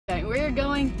we're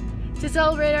going to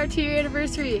celebrate our 2-year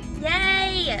anniversary.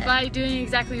 Yay! By doing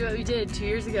exactly what we did 2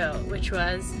 years ago, which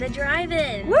was the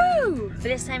drive-in. Woo! But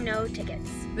this time, no tickets.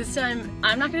 This time,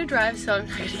 I'm not gonna drive, so I'm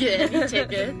not gonna get any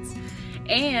tickets.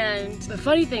 And the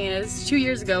funny thing is, 2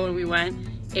 years ago when we went,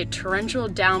 it torrential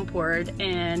downpoured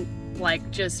and like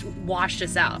just washed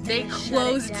us out. They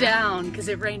closed down because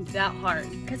it rained that hard.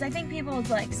 Because I think people's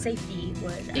like safety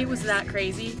would. It was that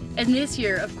crazy. And this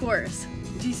year, of course,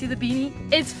 do you see the beanie?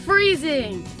 It's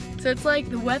freezing. So it's like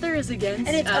the weather is against us.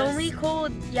 And it's only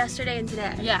cold yesterday and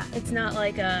today. Yeah. It's not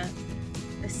like a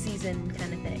season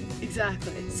kind of thing.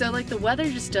 Exactly. So like the weather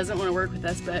just doesn't want to work with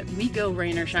us, but we go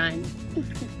rain or shine.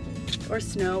 Or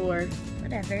snow or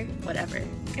whatever. Whatever.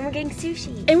 And we're getting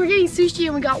sushi. And we're getting sushi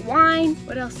and we got wine.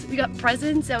 What else? We got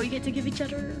presents that we get to give each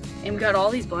other. And we got all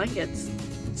these blankets.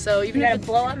 So even we got a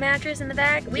blow-up mattress in the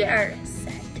back. We are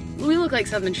set. We look like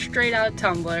something straight out of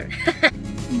Tumblr.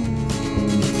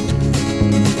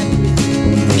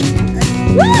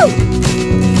 Woo!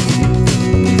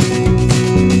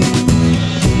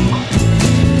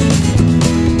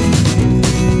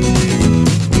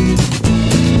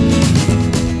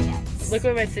 Look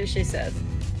what my sushi says.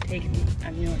 Take me,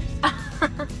 I'm yours.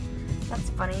 That's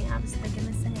funny, I was thinking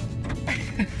the same.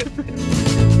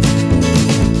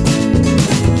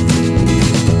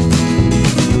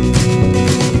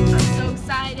 I'm so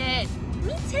excited.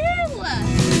 Me too!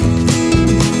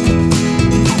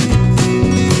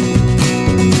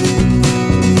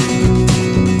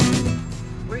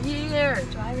 We're here.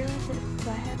 Do I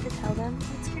have to tell them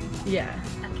what's great? Yeah.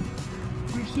 Okay.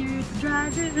 We're here at the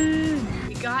drive-in.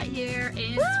 We got here and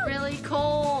it's really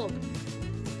cold.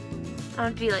 I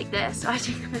have to be like this.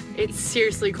 It's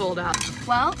seriously cold out.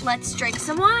 Well, let's drink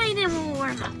some wine and we'll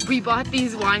warm up. We bought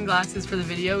these wine glasses for the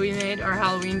video we made, our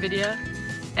Halloween video.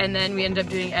 And then we ended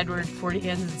up doing Edward 40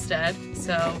 hands instead.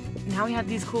 So now we have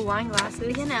these cool wine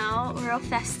glasses. You know, real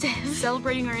festive.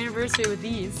 Celebrating our anniversary with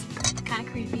these. Kind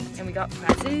of creepy. And we got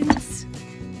presents.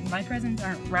 And my presents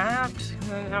aren't wrapped.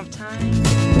 I don't have time.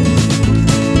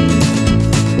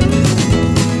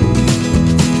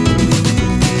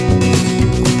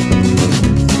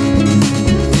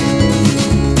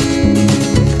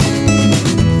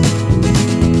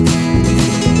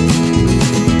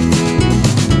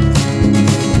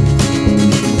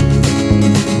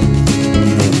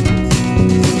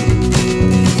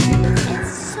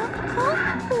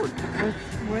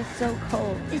 So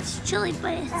cold. It's chilly,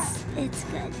 but it's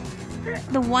good.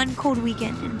 The one cold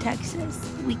weekend in Texas,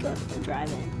 we go to the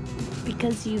drive-in.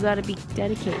 Because you gotta be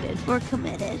dedicated. We're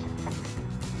committed.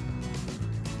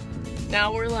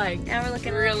 Now we're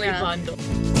looking really bundled.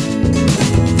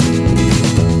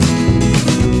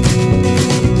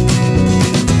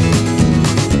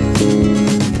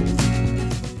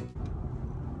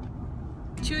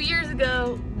 2 years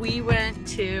ago, we went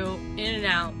to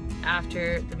In-N-Out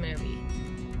after the movie.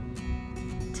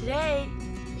 Today,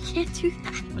 We can't do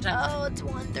that. What time? Oh, it's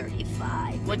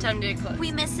 1:35. What time did it close?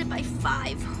 We missed it by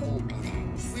 5 whole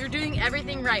minutes. We were doing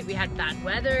everything right. We had bad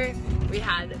weather, we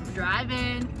had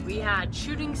drive-in, we had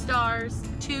shooting stars,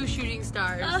 2 shooting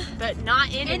stars, but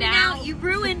not In-N-Out. You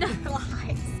ruined our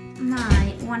lives.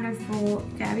 My wonderful,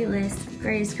 fabulous,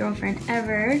 greatest girlfriend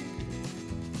ever.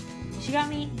 She got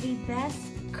me the best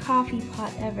coffee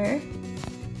pot ever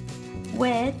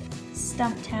with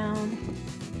Stumptown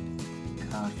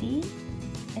coffee.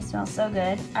 It smells so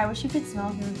good. I wish you could smell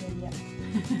the video.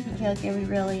 I feel like they would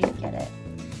really get it.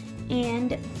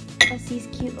 And plus these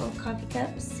cute little coffee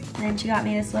cups. And then she got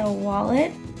me this little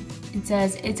wallet. It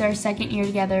says it's our 2nd year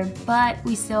together, but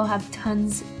we still have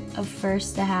tons of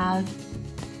firsts to have.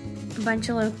 A bunch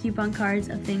of little coupon cards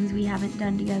of things we haven't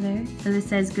done together. So this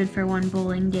says good for 1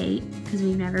 bowling date because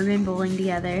we've never been bowling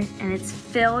together. And it's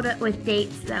filled with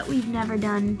dates that we've never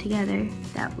done together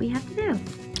that we have to do.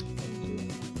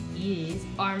 These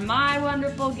are my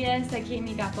wonderful gifts that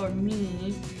Cammie got for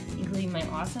me, including my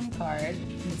awesome card.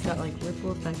 And it's got like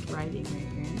ripple effect writing right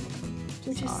here.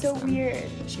 Which is so weird.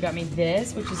 She got me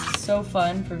this, which is so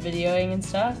fun for videoing and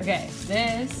stuff. Okay,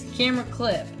 this camera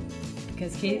clip,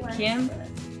 because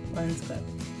lens clip.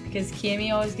 Because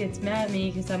Cammie always gets mad at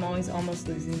me because I'm always almost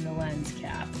losing the lens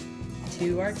cap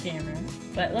to our camera.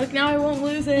 But look, now I won't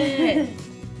lose it.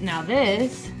 Now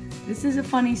this is a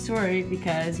funny story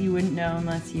because you wouldn't know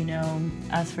unless you know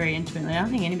us very intimately. I don't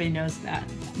think anybody knows that.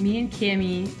 Me and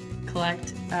Cammie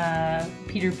collect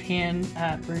Peter Pan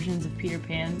versions of Peter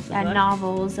Pan.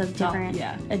 Novels of different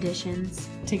editions.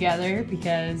 Together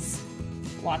because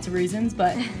lots of reasons,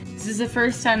 but this is the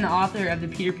first time the author of the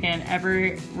Peter Pan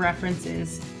ever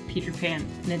references Peter Pan.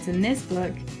 And it's in this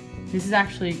book. This is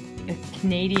actually a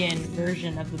Canadian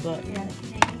version of the book. Yeah, the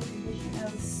Canadian edition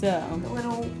of So, The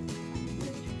little,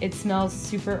 it smells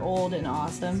super old and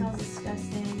awesome. smells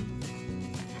disgusting.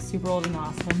 Super old and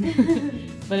awesome.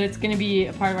 But it's gonna be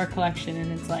a part of our collection,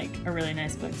 and it's like a really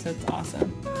nice book, so it's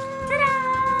awesome.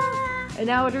 Ta-da! And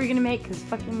now what are we gonna make? Cause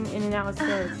fucking In-N-Out was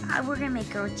closed. We're gonna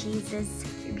make grilled cheeses.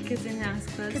 Because In-N-Out was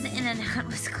closed. Because In-N-Out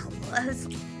was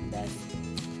closed. Best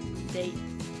date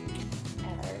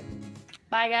ever.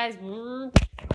 Bye guys.